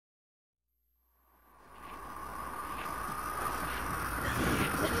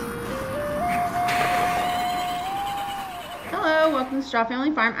the Straw Family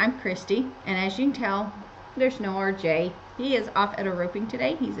Farm. I'm Christy, and as you can tell, there's no RJ. He is off at a roping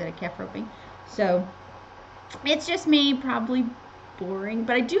today. He's at a calf roping. So, it's just me, probably boring,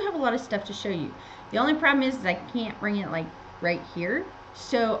 but I do have a lot of stuff to show you. The only problem is I can't bring it like right here.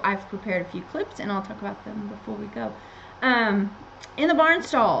 So, I've prepared a few clips, and I'll talk about them before we go. In the barn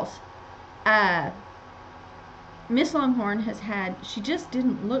stalls, Miss Longhorn she just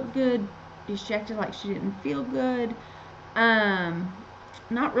didn't look good. She acted like she didn't feel good.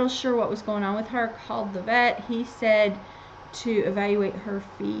 Not real sure what was going on with her. Called the vet. He said to evaluate her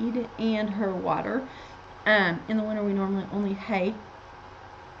feed and her water. In the winter we normally only hay.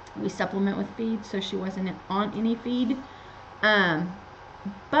 We supplement with feed, so she wasn't on any feed.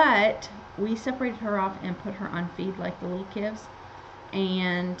 But we separated her off and put her on feed like the little kids.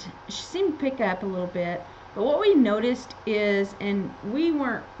 And she seemed to pick up a little bit. But what we noticed is, and we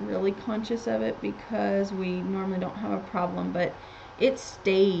weren't really conscious of it because we normally don't have a problem, but it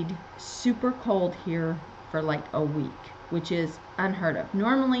stayed super cold here for like a week, which is unheard of.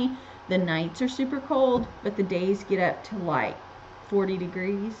 Normally the nights are super cold, but the days get up to like 40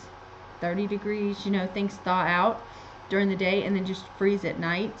 degrees, 30 degrees, you know, things thaw out during the day and then just freeze at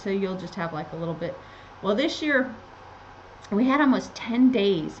night. So you'll just have like a little bit. Well, this year we had almost 10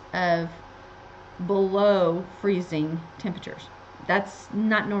 days of below freezing temperatures. That's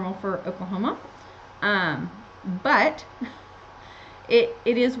not normal for Oklahoma, but it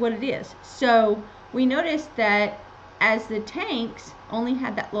is what it is. So we noticed that as the tanks only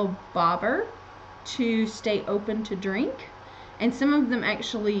had that little bobber to stay open to drink, and some of them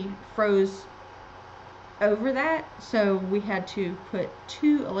actually froze over that, so we had to put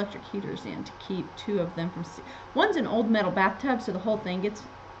 2 electric heaters in to keep 2 of them from. One's an old metal bathtub, so the whole thing gets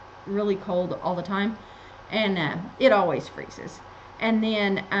really cold all the time, and it always freezes. And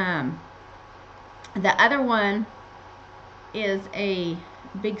then the other one is a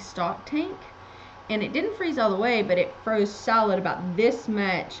big stock tank, and it didn't freeze all the way, but it froze solid about this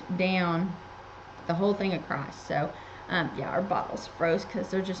much down the whole thing across. So yeah, our bottles froze because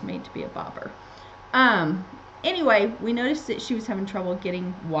they're just made to be a bobber. Anyway, we noticed that she was having trouble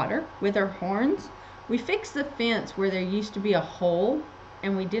getting water with her horns. We fixed the fence where there used to be a hole,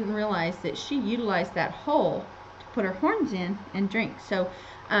 and we didn't realize that she utilized that hole to put her horns in and drink. So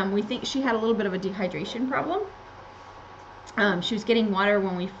we think she had a little bit of a dehydration problem. She was getting water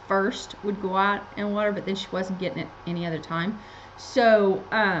when we first would go out and water, but then she wasn't getting it any other time. So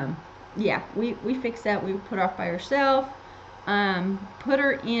yeah, we fixed that. We put her off by herself, put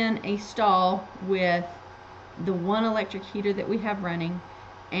her in a stall with the 1 electric heater that we have running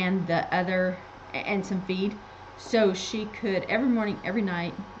and the other, and some feed, so she could every morning, every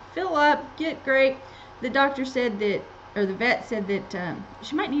night fill up, get great. The doctor said that, or the vet said that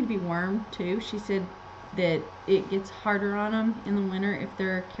she might need to be wormed too. She said that it gets harder on them in the winter if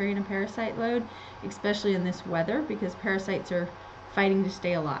they're carrying a parasite load, especially in this weather, because parasites are fighting to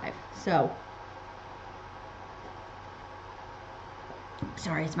stay alive. So,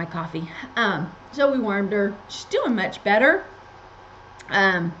 sorry, it's my coffee. So we wormed her. She's doing much better.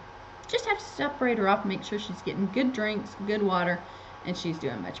 Just have to separate her off, make sure she's getting good drinks, good water, and she's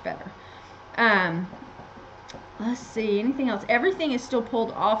doing much better. Let's see, anything else? Everything is still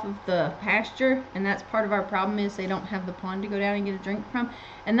pulled off of the pasture, and that's part of our problem, is they don't have the pond to go down and get a drink from,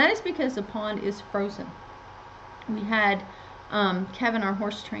 and that is because the pond is frozen. We had Kevin, our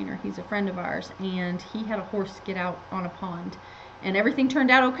horse trainer, he's a friend of ours, and he had a horse get out on a pond, and everything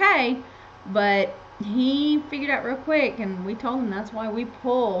turned out okay, but he figured out real quick, and we told him that's why we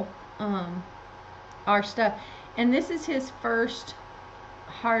pull our stuff. And this is his first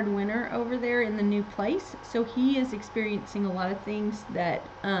hard winter over there in the new place, so he is experiencing a lot of things that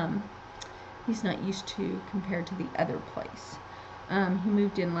he's not used to compared to the other place. He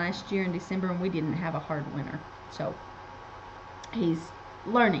moved in last year in December, and we didn't have a hard winter, so he's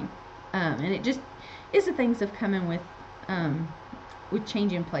learning, and it just is the things of coming with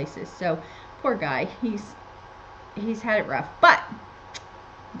changing places. So poor guy, he's had it rough, but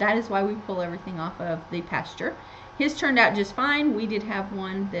that is why we pull everything off of the pasture. His turned out just fine. We did have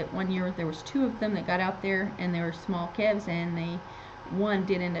one that one year there was 2 of them that got out there, and they were small calves, and one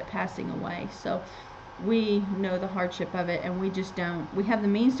did end up passing away. So we know the hardship of it, and we just don't. We have the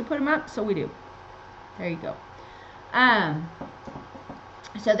means to put them up, so we do. There you go.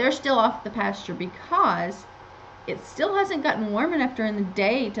 So they're still off the pasture because it still hasn't gotten warm enough during the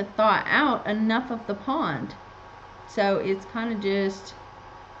day to thaw out enough of the pond. So it's kind of just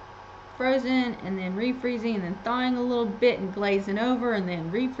frozen and then refreezing and then thawing a little bit and glazing over and then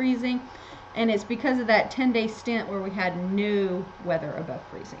refreezing. And it's because of that 10-day stint where we had no weather above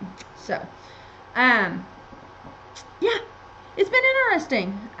freezing. So, yeah, it's been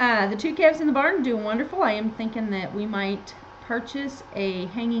interesting. The two calves in the barn are doing wonderful. I am thinking that we might purchase a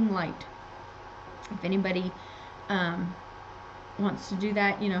hanging light. If anybody wants to do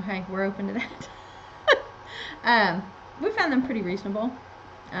that, you know, hey, we're open to that. We found them pretty reasonable,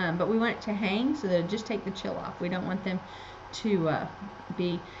 but we want it to hang so that it'll just take the chill off. We don't want them to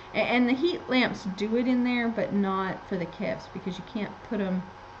be, and the heat lamps do it in there, but not for the calves, because you can't put them,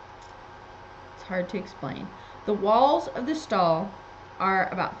 it's hard to explain. The walls of the stall are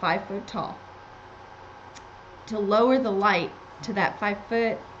about 5 foot tall. To lower the light to that 5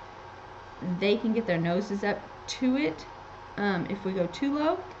 foot, they can get their noses up to it if we go too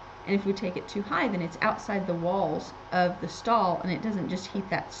low, and if we take it too high, then it's outside the walls of the stall, and it doesn't just heat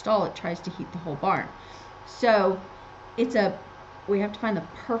that stall, it tries to heat the whole barn. So we have to find the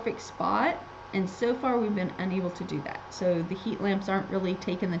perfect spot, and so far we've been unable to do that. So the heat lamps aren't really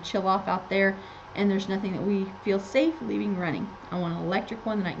taking the chill off out there, and there's nothing that we feel safe leaving running. I want an electric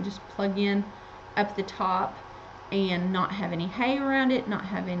one that I can just plug in up the top and not have any hay around it, not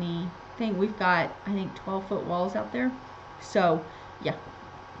have anything. We've got, I think, 12-foot walls out there. So yeah,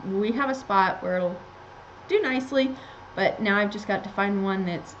 we have a spot where it'll do nicely, but now I've just got to find one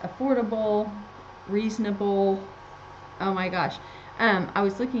that's affordable, reasonable. Oh my gosh. I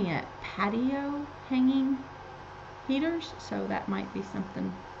was looking at patio hanging heaters, so that might be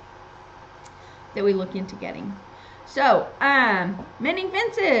something that we look into getting. So, mending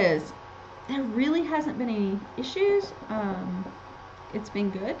fences. There really hasn't been any issues. It's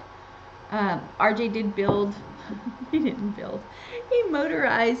been good. RJ did build, he didn't build, he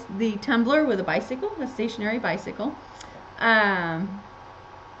motorized the tumbler with a bicycle, a stationary bicycle.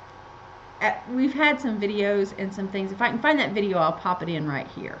 We've had some videos and some things. If I can find that video, I'll pop it in right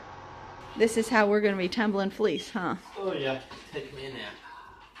here. This is how we're going to be tumbling fleece, huh? Oh yeah, take me a nap.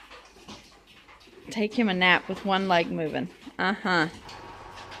 Take him a nap with one leg moving. Uh-huh.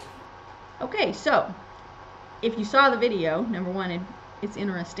 Okay, so if you saw the video, number one, it's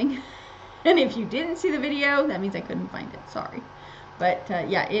interesting. And if you didn't see the video, that means I couldn't find it. Sorry. But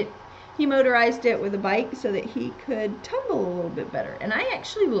yeah, he motorized it with a bike so that he could tumble a little bit better. And I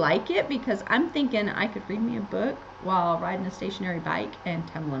actually like it because I'm thinking I could read me a book while riding a stationary bike and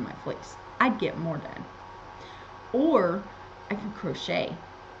tumbling my fleece. I'd get more done. Or I could crochet.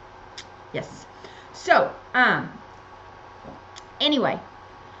 Yes. So, anyway,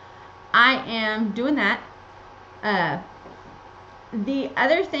 I am doing that. The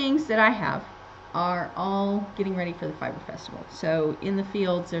other things that I have are all getting ready for the Fiber Festival. So in the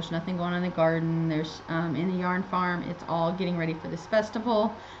fields, there's nothing going on in the garden. There's in the yarn farm, it's all getting ready for this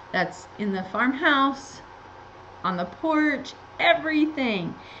festival. That's in the farmhouse, on the porch.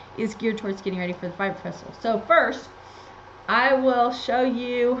 Everything is geared towards getting ready for the Fiber Festival. So first, I will show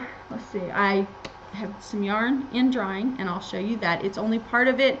you, let's see, I have some yarn in drying, and I'll show you that. It's only part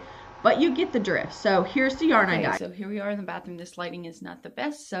of it, but you get the drift. So here's the yarn I got. So here we are in the bathroom. This lighting is not the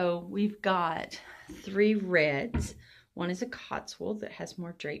best. So we've got 3 reds. One is a Cotswold that has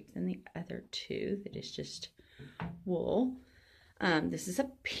more drape than the other 2 that is just wool. This is a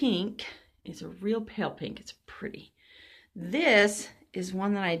pink. It's a real pale pink. It's pretty. This is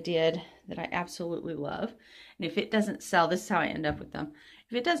one that I did that I absolutely love. And if it doesn't sell, this is how I end up with them.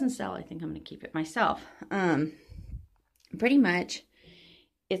 If it doesn't sell, I think I'm going to keep it myself. Pretty much,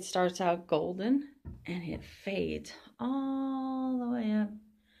 it starts out golden and it fades all the way up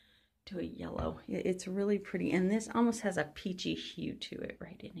to a yellow. It's really pretty. And this almost has a peachy hue to it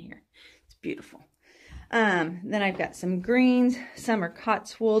right in here. It's beautiful. Then I've got some greens. Some are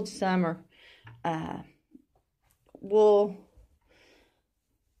Cotswold. Some are wool.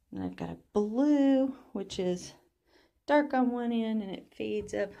 And I've got a blue, which is dark on one end and it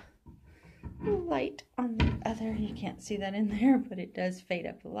fades up light on the other. You can't see that in there, but it does fade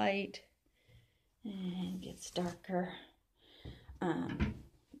up light and gets darker.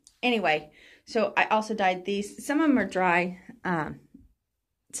 Anyway, so I also dyed these. Some of them are dry.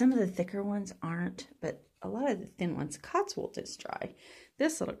 Some of the thicker ones aren't, but a lot of the thin ones. Cotswold is dry.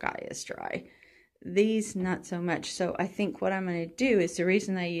 This little guy is dry. These not so much. So I think what I'm going to do is, the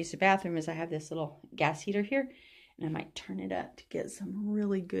reason I use the bathroom is I have this little gas heater here, and I might turn it up to get some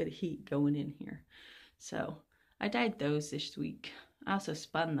really good heat going in here. So I dyed those this week. I also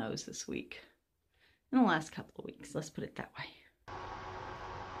spun those this week. In the last couple of weeks, let's put it that way.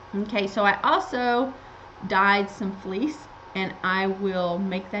 Okay, so I also dyed some fleece, and I will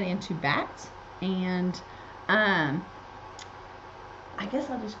make that into bats. And I guess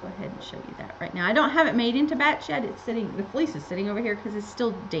I'll just go ahead and show you that right now. I don't have it made into bats yet. It's sitting, the fleece is sitting over here because it's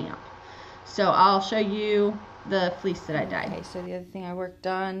still damp. So I'll show you the fleece that I dyed. Okay, so the other thing I worked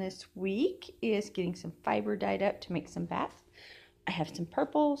on this week is getting some fiber dyed up to make some bats. I have some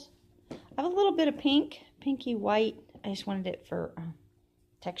purples. I have a little bit of pink, pinky white. I just wanted it for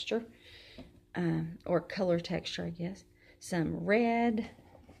texture, or color texture, I guess. Some red.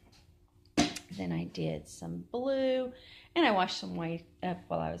 Then I did some blue, and I washed some white up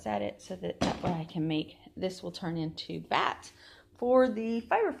while I was at it, so that way I can make, this will turn into bats for the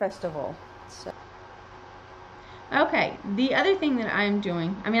Fiber Festival. So. Okay, the other thing that I'm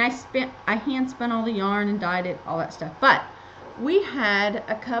doing, I mean, I hand spun all the yarn and dyed it, all that stuff, but we had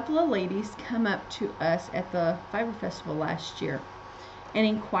a couple of ladies come up to us at the Fiber Festival last year and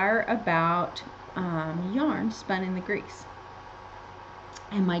inquire about yarn spun in the grease.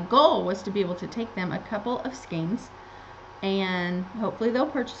 And my goal was to be able to take them a couple of skeins, and hopefully they'll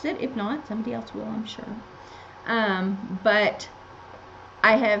purchase it. If not, somebody else will, I'm sure. But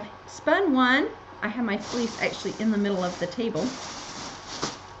I have spun one. I have my fleece actually in the middle of the table.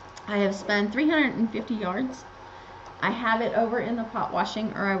 I have spun 350 yards. I have it over in the pot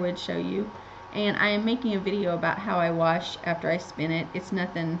washing, or I would show you. And I am making a video about how I wash after I spin it. It's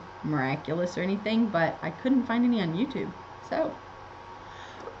nothing miraculous or anything, but I couldn't find any on YouTube. So,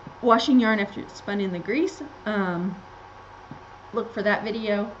 washing yarn after it's spun in the grease. Look for that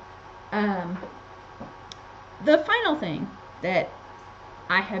video. The final thing that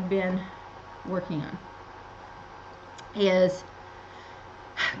I have been working on is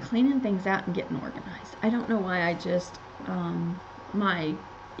cleaning things out and getting organized. I don't know why, I just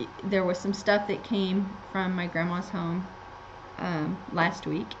there was some stuff that came from my grandma's home last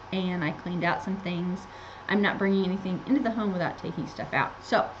week, and I cleaned out some things. I'm not bringing anything into the home without taking stuff out.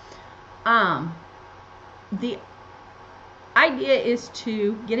 So the idea is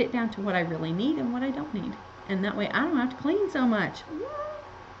to get it down to what I really need and what I don't need, and that way I don't have to clean so much.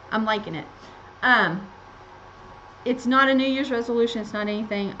 I'm liking it. It's not a New Year's resolution. It's not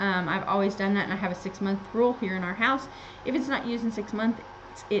anything. I've always done that, and I have a 6-month rule here in our house. If it's not used in 6 months,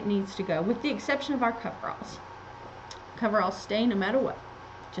 it needs to go, with the exception of our coveralls. Coveralls stay no matter what.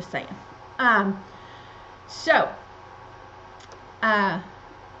 Just saying. I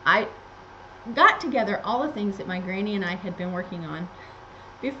got together all the things that my granny and I had been working on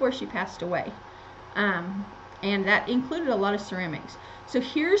before she passed away. And that included a lot of ceramics. So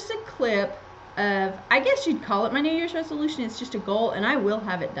here's a clip of, I guess you'd call it my New Year's resolution. It's just a goal, and I will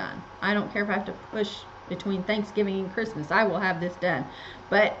have it done. I don't care if I have to push between Thanksgiving and Christmas. I will have this done.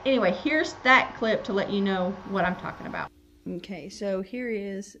 But anyway, here's that clip to let you know what I'm talking about. Okay, so here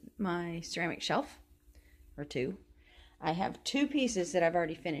is my ceramic shelf, or two. I have 2 pieces that I've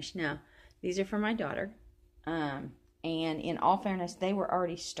already finished. Now, these are for my daughter, and in all fairness, they were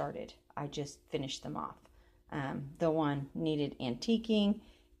already started. I just finished them off. The one needed antiquing,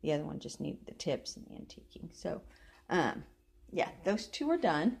 the other one just needed the tips and the antiquing. So, yeah, those 2 are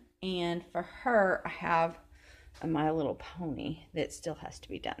done. And for her, I have a My Little Pony that still has to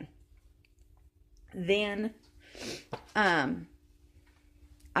be done. Then, I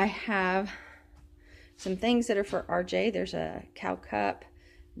have some things that are for RJ. There's a cow cup.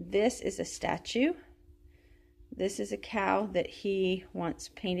 This is a statue. This is a cow that he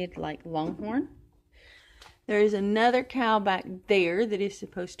wants painted like Longhorn. There is another cow back there that is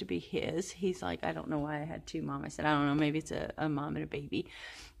supposed to be his. He's like, I don't know why I had 2, Mom. I said, I don't know, maybe it's a mom and a baby.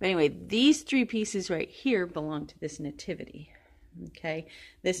 But anyway, these 3 pieces right here belong to this nativity. Okay,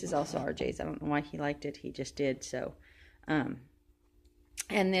 this is also RJ's. I don't know why he liked it. He just did. So, and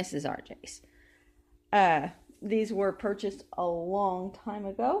this is RJ's. These were purchased a long time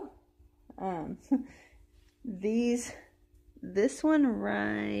ago. This one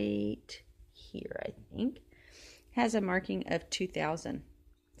right here, I think, has a marking of 2000.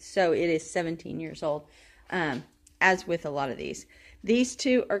 So it is 17 years old, as with a lot of these. These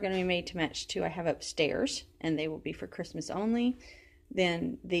 2 are going to be made to match 2 I have upstairs, and they will be for Christmas only.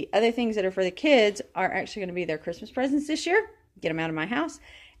 Then the other things that are for the kids are actually going to be their Christmas presents this year. Get them out of my house.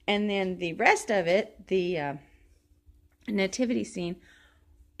 And then the rest of it, the nativity scene,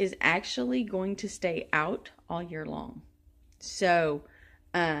 is actually going to stay out all year long. So,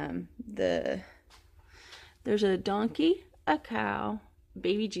 there's a donkey, a cow,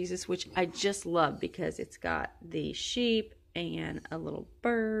 baby Jesus, which I just love because it's got the sheep and a little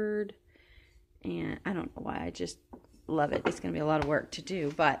bird, and I don't know why, I just love it. It's going to be a lot of work to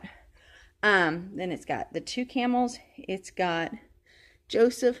do, but then it's got the 2 camels, it's got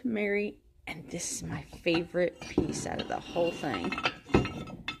Joseph, Mary, and this is my favorite piece out of the whole thing,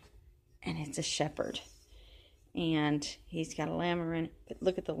 and it's a shepherd, and he's got a lamb around it, but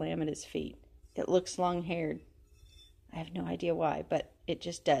look at the lamb at his feet. It looks long-haired. I have no idea why, but it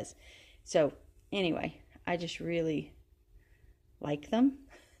just does. So, anyway, I just really like them.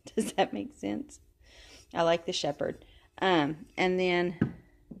 Does that make sense? I like the shepherd. And then, let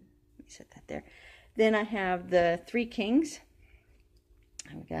me set that there. Then I have the 3 kings.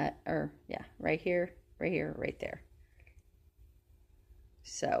 I've got, right here, right there.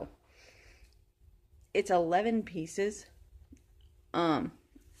 So, it's 11 pieces. I'm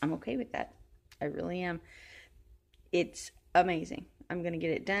okay with that. I really am. It's amazing. I'm going to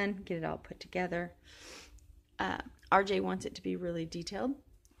get it done, get it all put together. RJ wants it to be really detailed.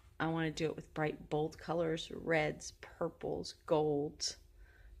 I want to do it with bright, bold colors, reds, purples, golds,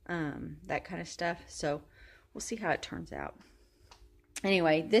 that kind of stuff. So we'll see how it turns out.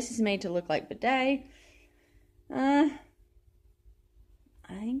 Anyway, this is made to look like bidet. I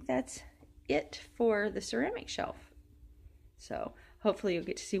think that's it for the ceramic shelf. So hopefully you'll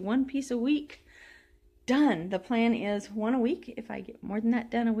get to see 1 piece a week done. The plan is 1 a week. If I get more than that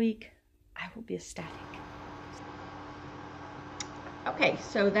done a week, I will be ecstatic. Okay,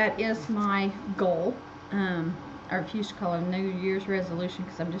 so that is my goal. I refuse to call it a New Year's resolution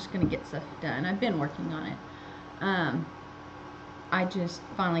because I'm just going to get stuff done. I've been working on it. I just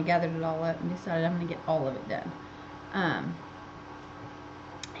finally gathered it all up and decided I'm going to get all of it done.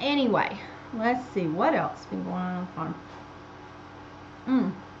 Anyway, let's see what else has been going on the farm.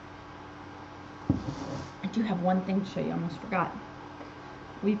 I do have one thing to show you. I almost forgot.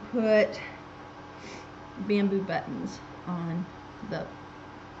 We put bamboo buttons on the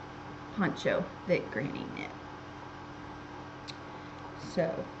poncho that Granny knit.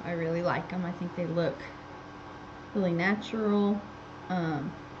 So I really like them. I think they look really natural. I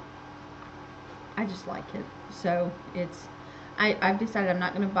just like it. So I've decided I'm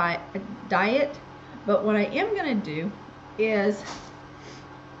not going to dye it, but what I am going to do is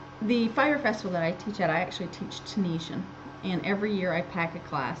the Fiber Festival that I teach at, I actually teach Tunisian, and every year I pack a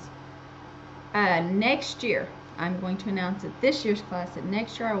class. Next year, I'm going to announce at this year's class that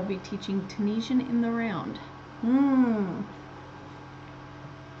next year I will be teaching Tunisian in the round.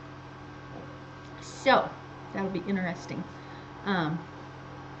 So, that'll be interesting. I'm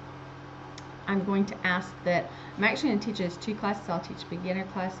going to ask that, I'm actually going to teach it as 2 classes. I'll teach beginner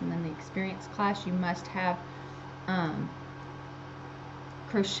class and then the experienced class. You must have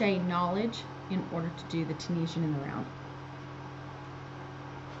crochet knowledge in order to do the Tunisian in the round.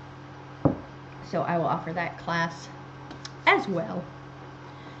 So I will offer that class as well.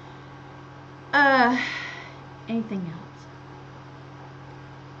 Anything else?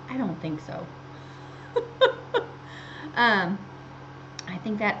 I don't think so. I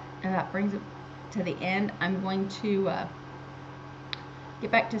think that brings it to the end. I'm going to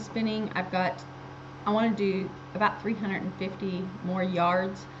get back to spinning. I want to do about 350 more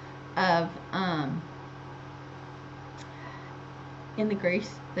yards of in the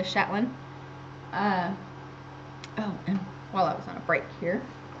grease, the Shetland. Oh, and while I was on a break here,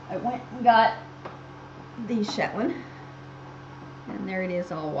 I went and got the Shetland, and there it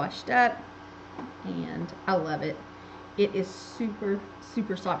is, all washed up, and I love it. It is super,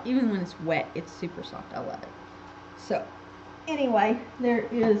 super soft. Even when it's wet, it's super soft. I love it. So, anyway, there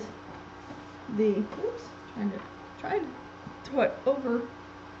is the, oops, trying to throw it over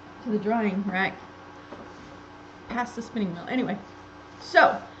to the drying rack past the spinning wheel. Anyway,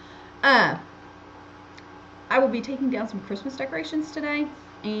 so, I will be taking down some Christmas decorations today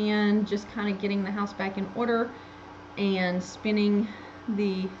and just kind of getting the house back in order and spinning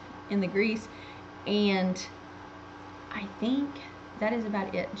in the grease, and I think that is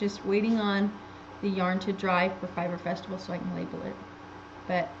about it. Just waiting on the yarn to dry for Fiber Festival so I can label it.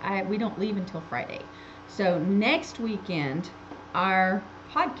 But we don't leave until Friday. So next weekend, our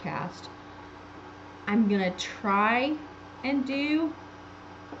podcast, I'm gonna try and do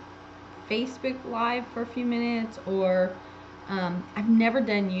Facebook Live for a few minutes, or I've never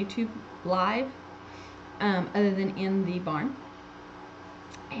done YouTube Live other than in the barn,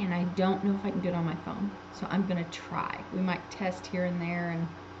 and I don't know if I can do it on my phone, so I'm gonna try. We might test here and there and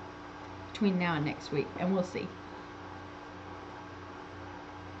between now and next week, and we'll see.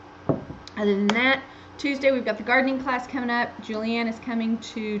 Other than that, Tuesday we've got the gardening class coming up. Julianne is coming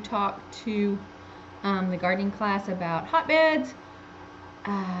to talk to the gardening class about hotbeds.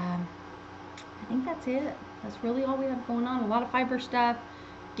 I think that's it. That's really all we have going on. A lot of fiber stuff,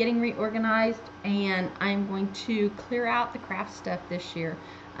 getting reorganized, and I'm going to clear out the craft stuff this year.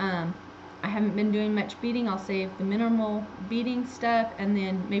 I haven't been doing much beading. I'll save the minimal beading stuff and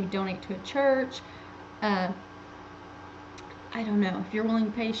then maybe donate to a church. I don't know. If you're willing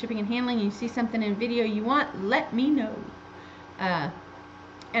to pay shipping and handling and you see something in a video you want, let me know.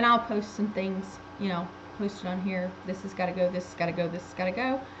 And I'll post some things, post it on here. This has got to go, this has got to go, this has got to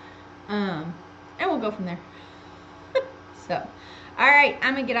go. and we'll go from there. So, all right,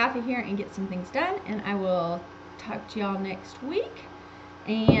 I'm gonna get off of here and get some things done, and I will talk to y'all next week.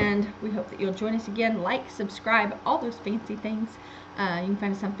 And we hope that you'll join us again. Like, subscribe, all those fancy things. You can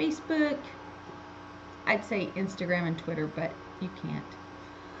find us on Facebook. I'd say Instagram and Twitter, but you can't.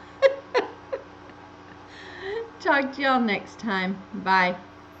 Talk to y'all next time. Bye.